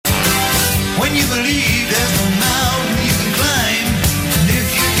When you believe there's no mountain you can climb, and if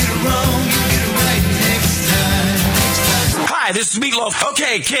you get it wrong, you get it right next time. Hi, this is Meatloaf.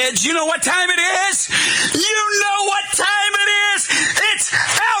 Okay, kids, you know what time it is? You know what time it is? It's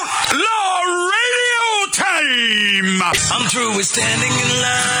Outlaw Radio time! I'm through with standing in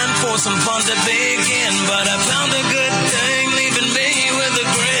line for some fun to begin, but I found a good thing leaving me with a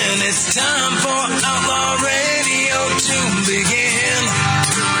grin. It's time for Outlaw Radio to begin.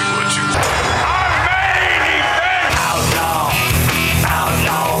 Tell me what you want. Our main event! Outlaw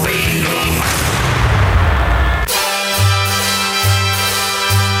Radio.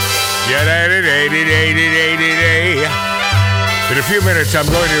 In a few minutes, I'm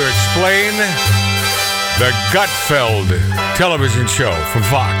going to explain the Gutfeld television show from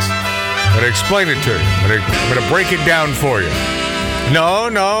Fox. I'm going to explain it to you. I'm going to break it down for you. No,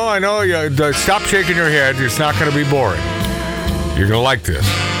 I know. Stop shaking your head. It's not going to be boring. You're going to like this.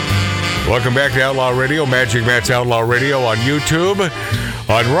 Welcome back to Outlaw Radio, Magic Matt's Outlaw Radio on YouTube,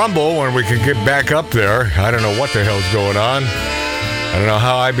 on Rumble, when we can get back up there. I don't know what the hell's going on. I don't know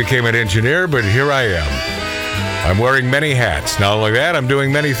how I became an engineer, but here I am. I'm wearing many hats. Not only that, I'm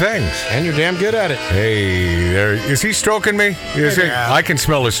doing many things. And you're damn good at it. Hey, there. Is he stroking me? Yeah. I can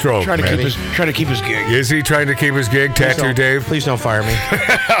smell his stroke. Trying to keep his gig. Is he trying to keep his gig? Tattoo Dave? Please don't fire me.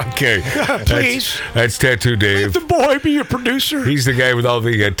 Okay. Please. That's Tattoo Dave. Let the boy be your producer. He's the guy with all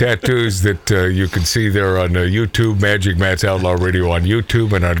the tattoos that you can see there on YouTube, Magic Matt's Outlaw Radio on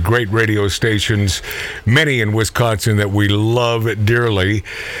YouTube, and on great radio stations, many in Wisconsin that we love dearly.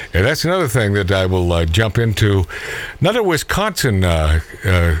 And that's another thing that I will jump into. Another Wisconsin, I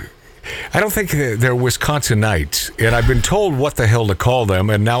don't think they're Wisconsinites, and I've been told what the hell to call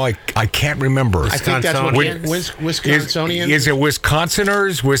them, and now I can't remember. I think that's what Wisconsinians. Is it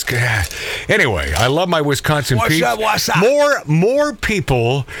Wisconsiners? Anyway, I love my Wisconsin peeps. What's up? More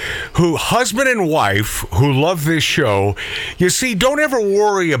people who, husband and wife, who love this show. You see, don't ever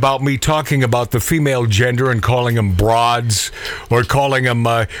worry about me talking about the female gender and calling them broads or calling them,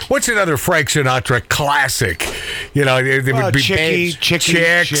 what's another Frank Sinatra classic? You know, they would be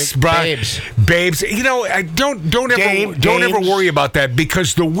chicks, babes. You know, I don't ever worry about that,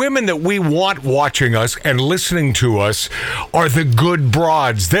 because the women that we want watching us and listening to us are the good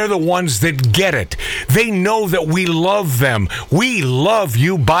broads. They're the ones that get it. They know that we love them. We love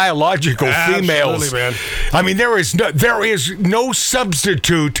you biological females. Absolutely, man. I mean, there is no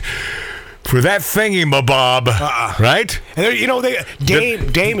substitute for that thingy-mabob, right?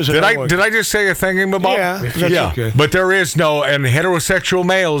 And Dame is another one. Did I just say a thingy-mabob? Yeah. Okay. But there is no, and heterosexual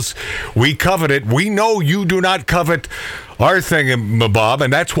males, we covet it. We know you do not covet our thingamabob,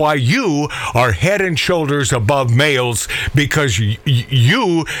 and that's why you are head and shoulders above males, because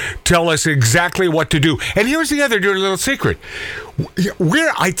you tell us exactly what to do. And here's the other dirty little secret.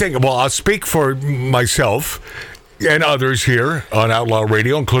 I'll speak for myself and others here on Outlaw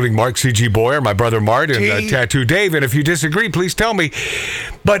Radio, including Mark C.G. Boyer, my brother Mart, and Tattoo Dave. And if you disagree, please tell me.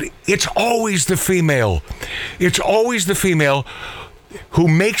 But it's always the female. It's always the female who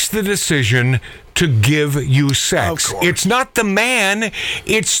makes the decision to give you sex. It's not the man,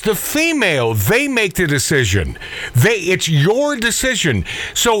 it's the female. They make the decision. It's your decision.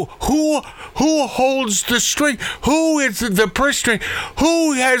 So who holds the string? Who is the purse string?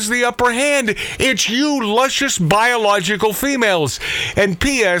 Who has the upper hand? It's you, luscious biological females. And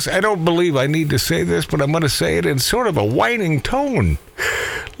P.S., I don't believe I need to say this, but I'm going to say it in sort of a whining tone.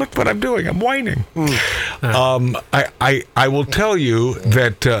 Look what I'm doing. I'm whining. I will tell you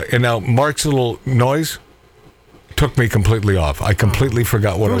that, and now Mark's little noise took me completely off. I completely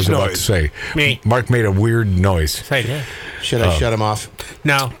forgot what I was about to say. Me. Mark made a weird noise. Should I shut him off?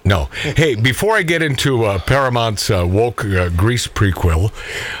 No. Hey, before I get into Paramount's woke Grease prequel,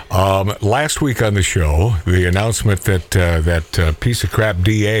 last week on the show, the announcement that piece of crap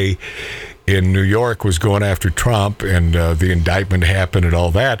DA in New York was going after Trump, and the indictment happened and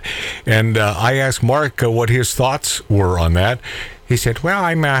all that. And I asked Mark what his thoughts were on that. He said, "Well,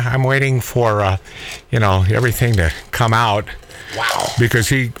 I'm waiting for everything to come out." Wow. Because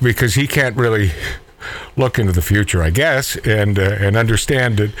he can't really look into the future, I guess, and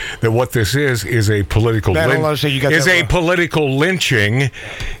understand that what this is a political political lynching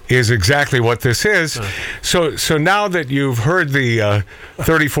is exactly what this is. So now that you've heard the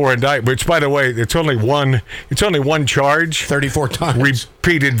 34 indictment, which by the way, it's only one charge, 34 times,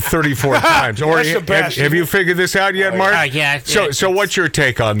 repeated 34 times. Or have you figured this out yet, Mark? Yeah. So what's your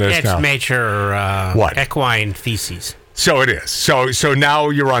take on this now? It's major what? equine feces. So it is. So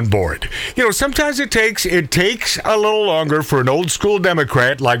now you're on board. You know, sometimes it takes a little longer for an old school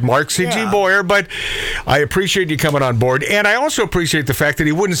Democrat like Mark C.G. Boyer, but I appreciate you coming on board, and I also appreciate the fact that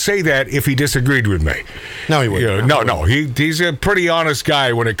he wouldn't say that if he disagreed with me. No, he wouldn't. No. He's a pretty honest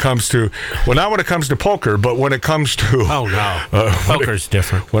guy when it comes to, well, not when it comes to poker, but when it comes to poker's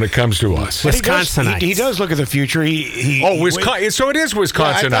different. When it comes to us, Wisconsinites. He does look at the future. Wisconsin. So it is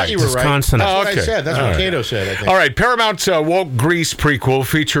Wisconsinites. I thought you were right. Wisconsinites. That's what I Okay. said. That's what Cato said, I think. All right, Paramount's Woke Grease prequel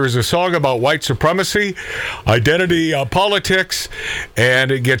features a song about white supremacy, identity politics, and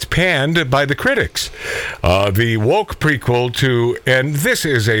it gets panned by the critics. The Woke prequel to, and this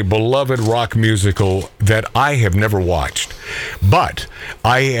is a beloved rock musical that I have never watched, but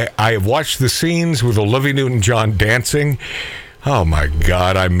I have watched the scenes with Olivia Newton-John dancing. Oh my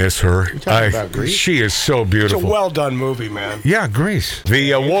God, I miss her. about Grease? She is so beautiful. It's a well-done movie, man. Yeah, Grease.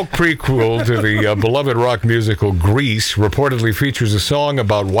 The woke prequel to the beloved rock musical Grease reportedly features a song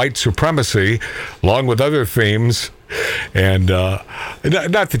about white supremacy, along with other themes. And not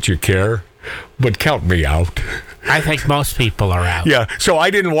that you care, but count me out. I think most people are out. Yeah, so I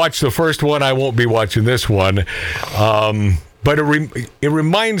didn't watch the first one. I won't be watching this one. But it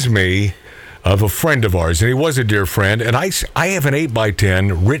reminds me of a friend of ours, and he was a dear friend, and I have an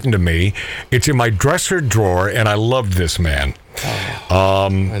 8x10 written to me. It's in my dresser drawer, and I loved this man. I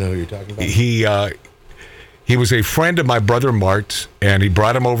know who you're talking about. He was a friend of my brother Mart's, and he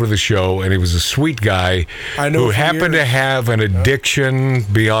brought him over the show, and he was a sweet guy who happened to have an addiction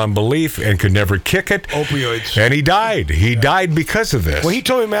beyond belief and could never kick it. Opioids. And he died. He died because of this. Well, he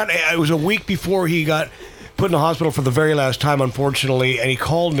told me, man, it was a week before he got put in the hospital for the very last time, unfortunately, and he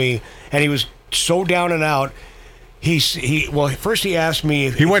called me, and he was so down and out. First he asked me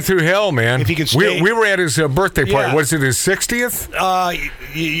if he went through hell, man. If he could stay. We were at his birthday party. Yeah. Was it his 60th?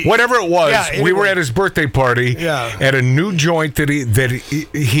 Whatever it was, we were at his birthday party at a new joint that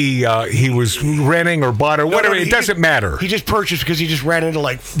he was renting or bought or whatever. It doesn't matter. He just purchased because he just ran into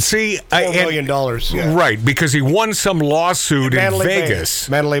 $4 million. Yeah. Right, because he won some lawsuit in Vegas.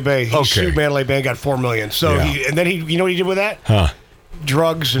 Mandalay Bay. He sued Mandalay Bay and got $4 million. So you know what he did with that? Huh.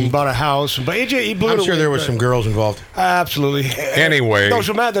 Drugs and bought a house, but he blew it. I'm sure there were some girls involved. Absolutely. Anyway, no,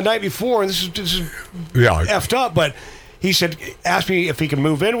 so Matt, the night before, and this is effed up, but he asked me if he could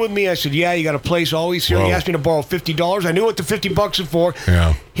move in with me. I said, yeah, you got a place always here. He asked me to borrow $50. I knew what the $50 was for.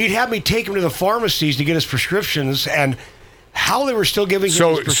 Yeah. He'd have me take him to the pharmacies to get his prescriptions, and how they were still giving him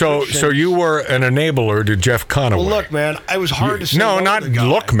his prescriptions. So you were an enabler to Jeff Conaway. Well, look, man, I was hard to say. No, not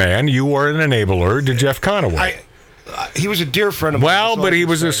look, man. You were an enabler to Jeff Conaway. He was a dear friend of mine. Well, but he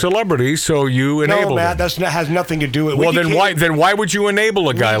was a celebrity, so you enabled No, Matt, him. that has nothing to do with it. Well, then why would you enable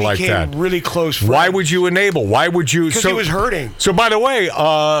a guy like that? Really close friends. Why would you enable? Why would you? Because he was hurting. So, by the way,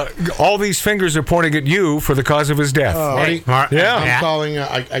 all these fingers are pointing at you for the cause of his death. Marty, I'm calling.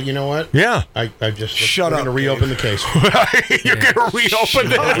 You know what? Yeah. I just shut up. We're going to reopen the case. You're going to reopen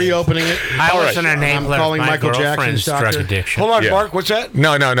it. We're reopening it. I was an enabler I'm calling of my Michael Jackson's girlfriend's drug doctor. addiction. Hold on, Mark. What's that?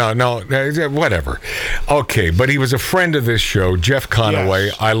 No. Whatever. Okay, but he was a friend of this show, Jeff Conaway.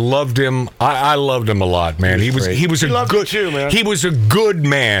 Yes. I loved him. I loved him a lot, man. He was a good too, man. He was a good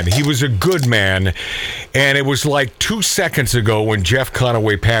man. He was a good man. And it was like 2 seconds ago when Jeff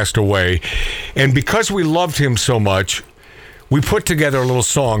Conaway passed away. And because we loved him so much, we put together a little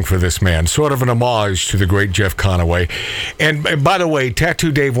song for this man, sort of an homage to the great Jeff Conaway. And by the way,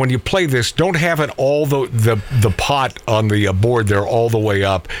 Tattoo Dave, when you play this, don't have it all the pot on the board there all the way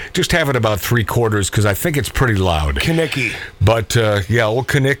up. Just have it about 3/4 because I think it's pretty loud. Kaneki. But old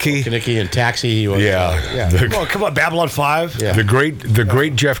Kaneki. Kaneki and Taxi. He was. Oh, come on, Babylon 5. Yeah. The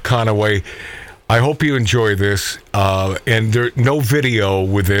great Jeff Conaway. I hope you enjoy this. And there's no video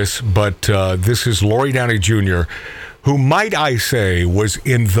with this, but this is Lori Downey Jr., who, might I say, was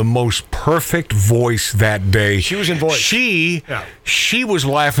in the most perfect voice that day. She was in voice. She was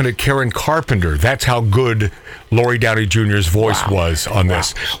laughing at Karen Carpenter. That's how good Lori Downey Jr.'s voice was on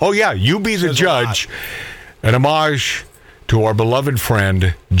this. Oh, yeah, you be the judge. An homage to our beloved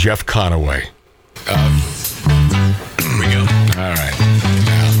friend, Jeff Conaway. Here we go. All right.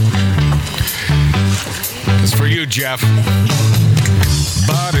 It's for you, Jeff.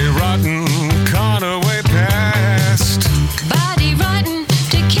 Body rotten, Conaway passed. Body rotten,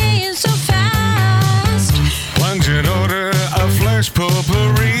 decaying so fast. Pungent odor of flesh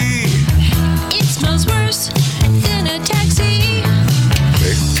potpourri. It smells worse than a taxi.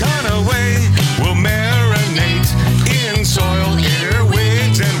 Conaway will marinate in soil,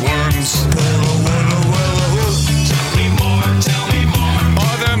 earwigs, and worms. Tell me more.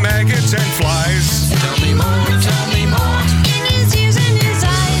 Are the maggots and flies? Tell me more, tell me more. In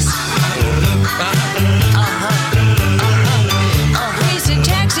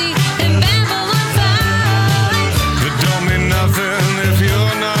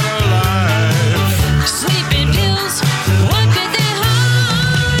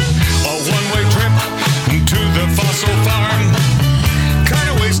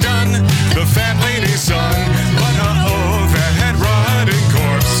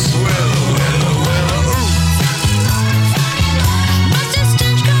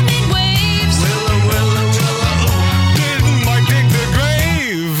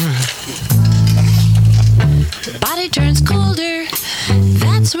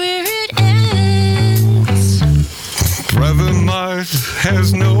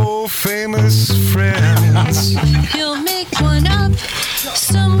has no famous friends. He'll make one up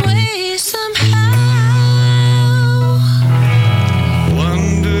some way, somehow.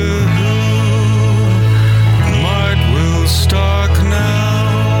 Wonder who Mart will stalk now.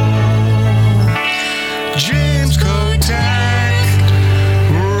 James Kotak,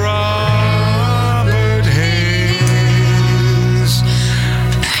 Robert Hayes,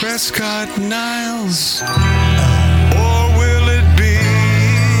 Prescott Niles, or will it be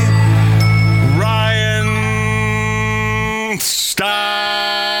Ryan Stiles?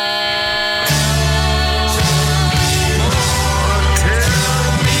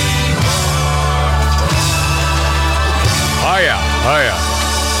 Oh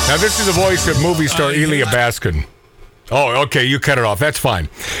yeah. Now this is the voice of movie star Elia Baskin. Oh, okay, you cut it off. That's fine.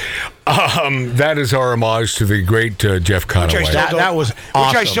 That is our homage to the great Jeff Conaway. That was awesome.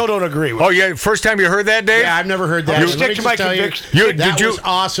 Which I still don't agree with. Oh yeah, first time you heard that, Dave? Yeah, I've never heard that. You Let me stick to just my tell you, conviction. That was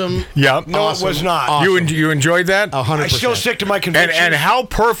awesome. Yeah. No, Awesome. it was not. Awesome. You enjoyed that? 100%. I still stick to my conviction. And how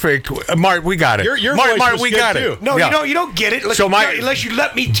perfect, Mart? We got it. Your Mart, voice was we good, got too. it. No, Yeah. you don't get it unless, So unless you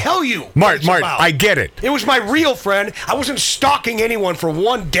let me tell you. what Mart, it's about. I get it. It was my real friend. I wasn't stalking anyone for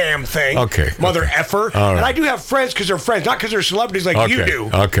one damn thing. Okay, Mother okay. effer. All right. And I do have friends because they're friends, not because they're celebrities like you Okay, do.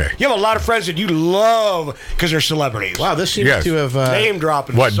 okay. You have a lot of friends that you love because they're celebrities. Wow, this seems Yes. to have Name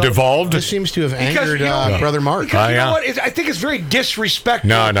dropping. What, So- devolved? this seems to have angered you know- Brother Mark. Because you yeah. know what? I think it's very disrespectful.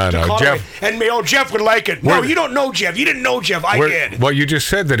 No, to Conaway. Jeff- And Jeff would like it. No, We're- you don't know Jeff. You didn't know Jeff. I did. Well, you just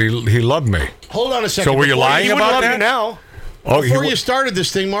said that he loved me. Hold on a second. So were you Before lying He would about love that? you now. Oh, Before you started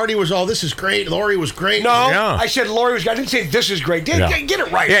this thing, Marty was all, this is great. Lori was great. No, Yeah. I said Lori was. I didn't say this is great. Get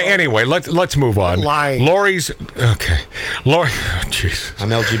it right. Yeah. folks. Anyway, let's move on. Lying. Lori's okay. Lori, jeez. I'm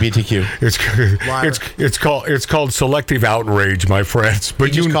LGBTQ. It's called selective outrage, my friends. But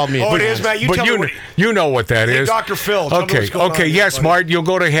He just called me a Oh, it dumbass. is, Matt. You but tell me what. you know what that Hey, is. Dr. Phil, tell me Okay, what's going on here, yes, buddy. Mart, you'll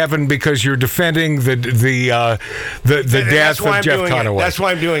go to heaven because you're defending the death That's why of I'm Jeff doing it. Conaway. That's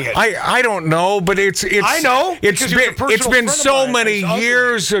why I'm doing it. I don't know, but it's I know, it's because he was a been personal it's been friend of so mine. many It's ugly.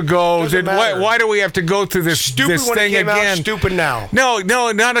 years ago Doesn't that matter. why do we have to go through this Stupid this when it thing came out, again? stupid now. No,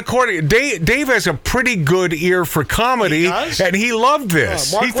 not according. Dave has a pretty good ear for comedy, He does? and he loved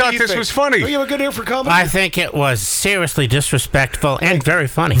this. Mark, He what do thought you this think? was funny. Don't you have a good ear for comedy? I think it was seriously disrespectful and very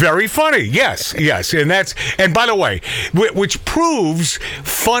funny. Very funny, yes, and by the way, which proves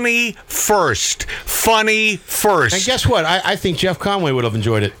funny first. And guess what? I think Jeff Conway would have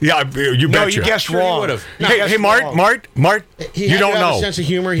enjoyed it. Yeah, you No, betcha. you guessed Sure he wrong. would've. You Hey, guessed Mart, wrong. Mart, He you had don't to have know. a sense of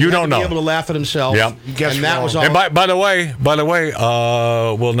humor. He You had don't to know. be able to laugh at himself. Yeah. guessed And that wrong. was all. And by the way,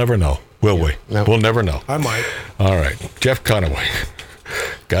 we'll never know, will we? No. We'll never know. I might. All right, Jeff Conaway.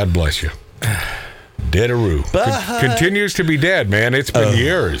 God bless you. Dead-a-roo. Continues to be dead, man. It's been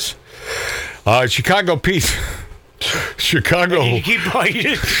years. Chicago Pete. Chicago. You keep going.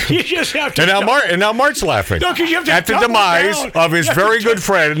 You just have to. And now Mart's laughing No, 'cause you have to at the double demise down. of his You have very to good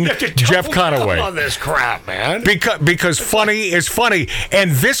friend You have to Jeff double down Conaway. on this crap, man. Because funny is funny,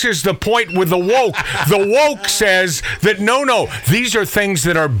 and this is the point with the woke. The woke says that no, these are things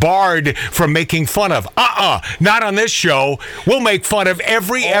that are barred from making fun of. Not on this show. We'll make fun of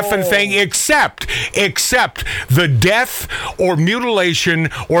every effing thing except the death or mutilation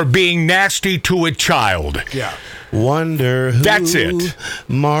or being nasty to a child. Yeah. Wonder who That's it.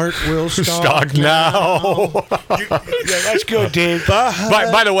 Mart will Stock now. Yeah, that's good, Dave.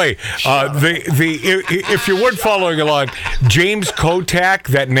 By the way, if you weren't following along, James Kotak,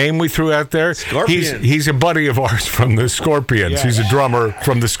 that name we threw out there, Scorpions. he's a buddy of ours from the Scorpions. Yeah. He's a drummer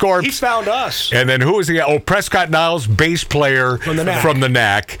from the Scorps. He found us. And then who was he? Oh, Prescott Niles, bass player from the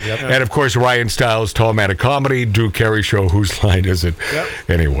Knack. And of course, Ryan Stiles, Tall Man of Comedy, Drew Carey Show. Whose line is it? Yep.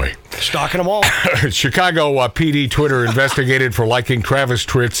 Anyway. Stalking them all. Chicago PD Twitter investigated for liking Travis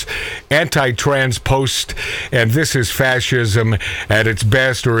Tritt's anti-trans post, and this is fascism at its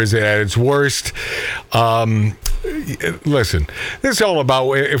best, or is it at its worst? Listen, this is all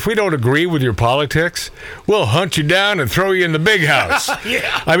about, if we don't agree with your politics, we'll hunt you down and throw you in the big house.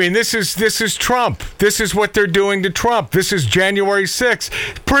 Yeah. I mean, this is Trump. This is what they're doing to Trump. This is January 6th.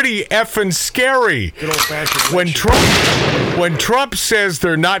 Pretty effing scary. Good old-fashioned When Trump says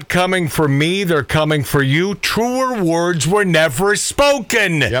they're not coming for me, they're coming for you, truer words were never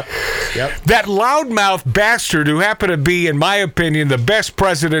spoken. Yep. Yep. That loudmouth bastard who happened to be, in my opinion, the best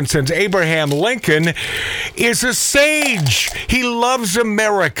president since Abraham Lincoln is a sage. He loves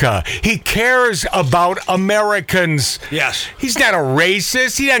America. He cares about Americans. Yes. He's not a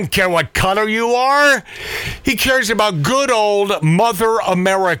racist. He doesn't care what color you are. He cares about good old Mother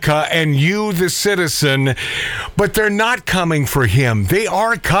America and you, the citizen. But they're not coming for him. They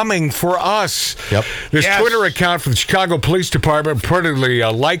are coming for us. Yep. This Yes. Twitter account for the Chicago Police Department reportedly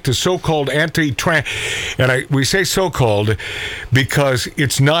liked a so-called anti-trans, and we say so-called because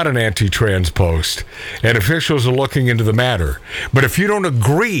it's not an anti-trans post, and officials are looking into the matter. But if you don't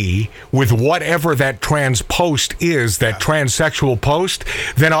agree with whatever that trans post is, that transsexual post,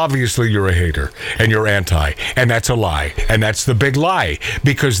 then obviously you're a hater and you're anti, and that's a lie, and that's the big lie,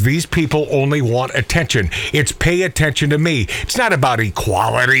 because these people only want attention. It's pay attention to me. It's not about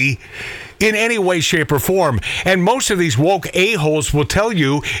equality in any way, shape, or form. And most of these woke a-holes will tell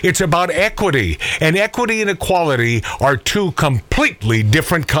you it's about equity. And equity and equality are two completely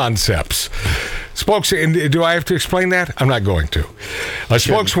different concepts. Do I have to explain that? I'm not going to. A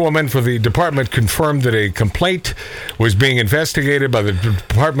spokeswoman for the department confirmed that a complaint was being investigated by the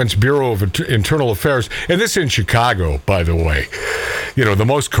department's Bureau of Internal Affairs. And this in Chicago, by the way. You know, the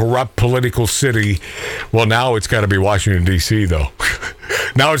most corrupt political city. Well, now it's got to be Washington, D.C., though.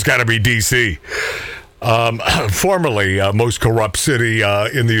 Now it's got to be D.C., formerly most corrupt city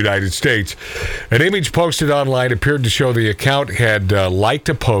in the United States. An image posted online appeared to show the account had liked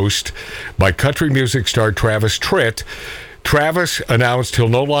a post by country music star Travis Tritt. Travis announced he'll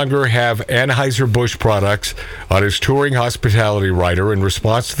no longer have Anheuser-Busch products on his touring hospitality rider in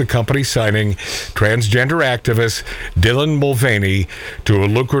response to the company signing transgender activist Dylan Mulvaney to a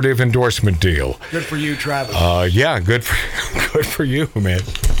lucrative endorsement deal. Good for you, Travis. Yeah, good for you, man.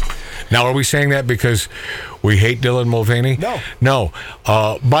 Now, are we saying that because we hate Dylan Mulvaney? No.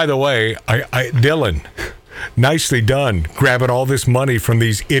 By the way, Dylan, nicely done, grabbing all this money from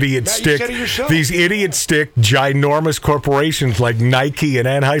these idiot ginormous corporations like Nike and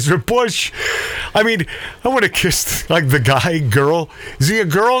Anheuser-Busch. I mean, I would have kissed like the girl. Is he a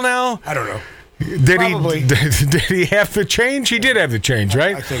girl now? I don't know. Did he have the change? He did have the change,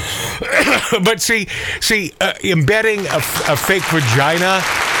 right? I think so. But see, embedding a fake vagina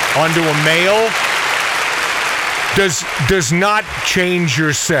onto a male does not change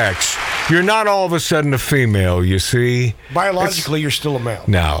your sex. You're not all of a sudden a female, you see. Biologically, you're still a male.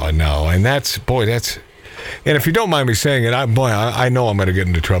 No, and that's. And if you don't mind me saying it, I know I'm going to get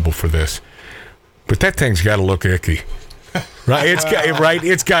into trouble for this, but that thing's got to look icky. Right, it's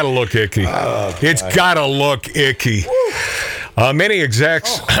got to look icky. It's got to look icky. Many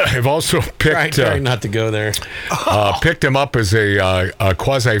execs have also picked Trying not to go there. Picked him up as a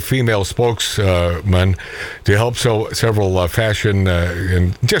quasi-female spokesman to help several fashion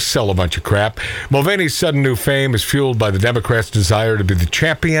and just sell a bunch of crap. Mulvaney's sudden new fame is fueled by the Democrats' desire to be the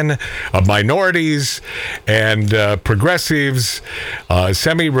champion of minorities and progressives,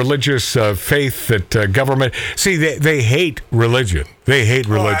 semi-religious faith that government. See, they hate religion. They hate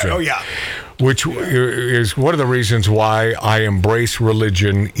religion. Oh, yeah. Which is one of the reasons why I embrace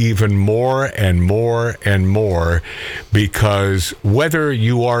religion even more and more and more, because whether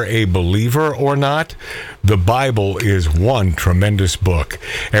you are a believer or not, the Bible is one tremendous book.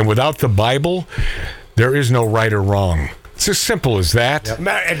 And without the Bible, there is no right or wrong. It's as simple as that. Yep.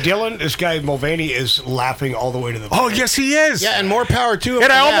 Matt, and Dylan, this guy Mulvaney is laughing all the way to the bank. Oh, yes, he is. Yeah, and more power to him.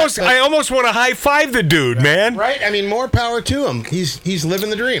 And I almost want to high five the dude, man. Right? I mean, more power to him. He's living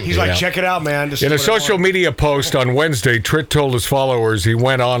the dream. He's like, check it out, man. In a social media post on Wednesday, Tritt told his followers he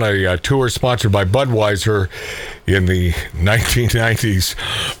went on a tour sponsored by Budweiser in the 1990s.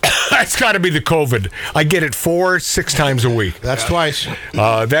 That's got to be the COVID. I get it 4-6 times a week. That's twice.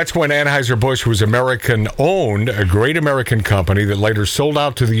 That's when Anheuser-Busch was American-owned, a great American company that later sold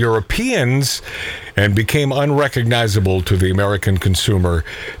out to the Europeans and became unrecognizable to the American consumer,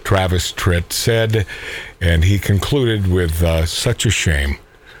 Travis Tritt said. And he concluded with such a shame.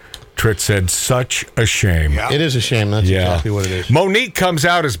 Tritt said, such a shame. Yeah. It is a shame. That's exactly what it is. Monique comes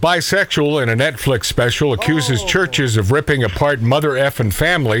out as bisexual in a Netflix special, accuses churches of ripping apart mother effing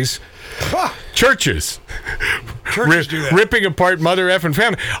families. Churches do that. Ripping apart mother effing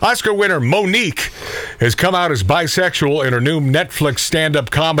family. Oscar winner Monique has come out as bisexual in her new Netflix stand-up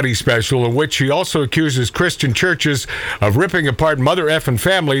comedy special, in which she also accuses Christian churches of ripping apart mother effing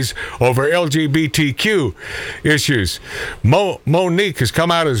families over LGBTQ issues. Monique has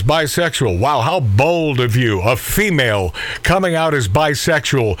come out as bisexual. Wow, how bold of you, a female coming out as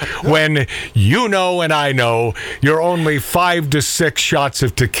bisexual, when you know and I know you're only 5 to 6 shots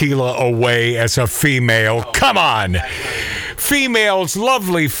of tequila away as a female. Come on. Females,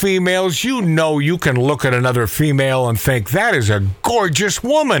 lovely females, you know you can look at another female and think, that is a gorgeous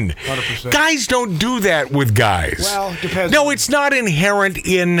woman. 100%. Guys don't do that with guys. Well, depends. No, it's not inherent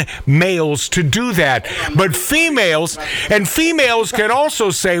in males to do that. But females can also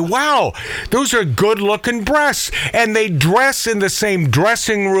say, wow, those are good-looking breasts. And they dress in the same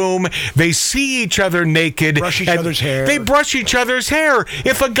dressing room. They see each other naked. Brush each and other's hair. They brush each other's hair.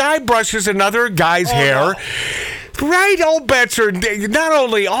 If a guy brushes another guy's hair... no. Right, all bets are not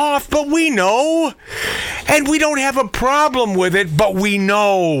only off, but we know. And we don't have a problem with it, but we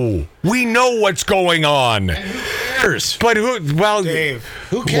know. We know what's going on. Who cares? But Dave,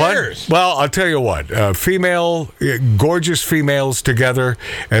 who cares? Well, I'll tell you what. Gorgeous females together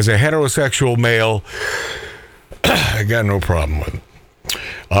as a heterosexual male, I got no problem with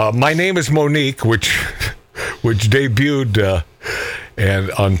it. My name is Monique, which debuted...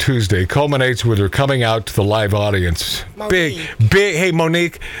 and on Tuesday culminates with her coming out to the live audience. Monique. Big, hey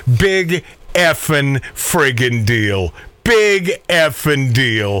Monique, big effing friggin' deal. Big effing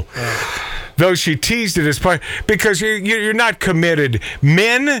deal. Though she teased it as part, because you're not committed.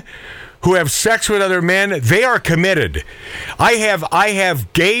 Men who have sex with other men, they are committed. I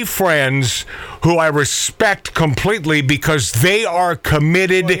have gay friends who I respect completely because they are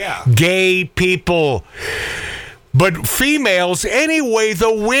committed gay people. But females, any way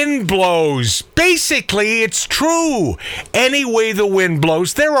the wind blows. Basically, it's true. Any way the wind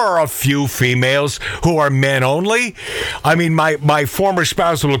blows. There are a few females who are men only. I mean, my former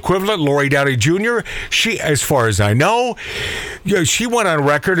spousal equivalent, Lori Downey Jr., she, as far as I know, she went on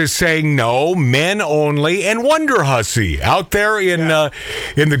record as saying no, men only, and Wonder Hussy out there in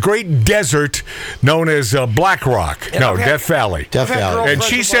the great desert known as Black Rock. Death Valley. Death Valley. And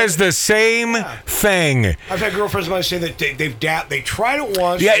she says the same thing. I've had girlfriends of mine say that they tried it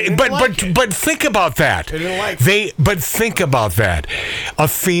once. Yeah, they didn't but like it. but think about that. They didn't like it. But think about that. A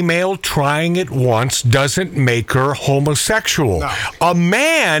female trying it once doesn't make her homosexual. No. A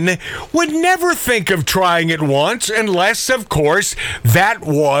man would never think of trying it once unless, of course, that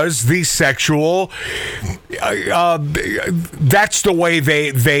was the sexual. That's the way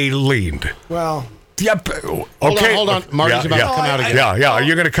they leaned. Well. Yep. Okay. Hold on. Marty's about to come out again. Yeah. Are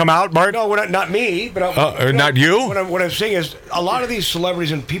you going to come out, Mart? No, not me, but not you. What I'm saying is, a lot of these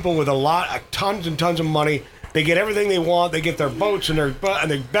celebrities and people with tons and tons of money, they get everything they want. They get their boats and their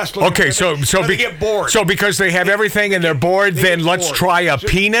best looking. Okay, so they get bored. So because they have everything and they're bored, then let's try a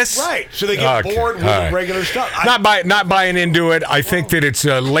penis. Right. So they get bored with the regular stuff. Not buying into it. I think that it's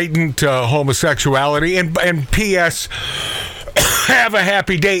latent homosexuality. And P.S. Have a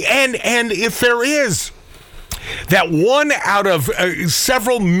happy day. And if there is that one out of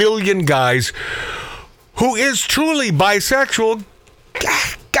several million guys who is truly bisexual,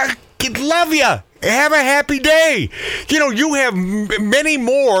 love you. Have a happy day. You have many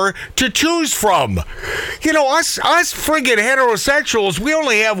more to choose from. Us friggin' heterosexuals, we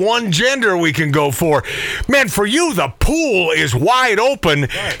only have one gender we can go for. Man, for you, the pool is wide open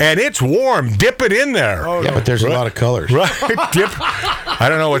and it's warm. Dip it in there. Yeah, but there's a lot of colors. Right? Dip. I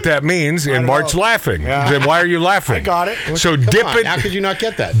don't know what that means. And Mart's laughing. Yeah. Then why are you laughing? I got it. So Come dip on, it. how could you not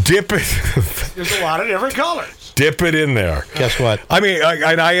get that? Dip it. There's a lot of different colors. Dip it in there. Guess what? I mean,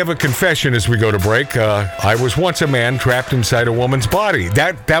 I have a confession as we go to break. I was once a man trapped inside a woman's body.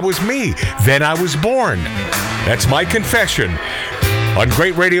 That was me. Then I was born. That's my confession. On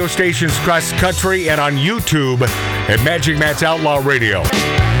great radio stations across the country and on YouTube at Magic Matt's Outlaw Radio.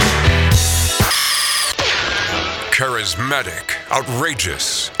 Charismatic,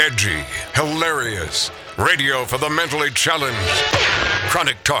 outrageous, edgy, hilarious. Radio for the mentally challenged.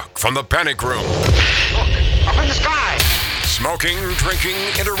 Chronic talk from the panic room. Up in the sky. Smoking, drinking,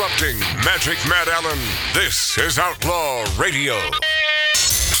 interrupting. Magic Matt Allen. This is Outlaw Radio.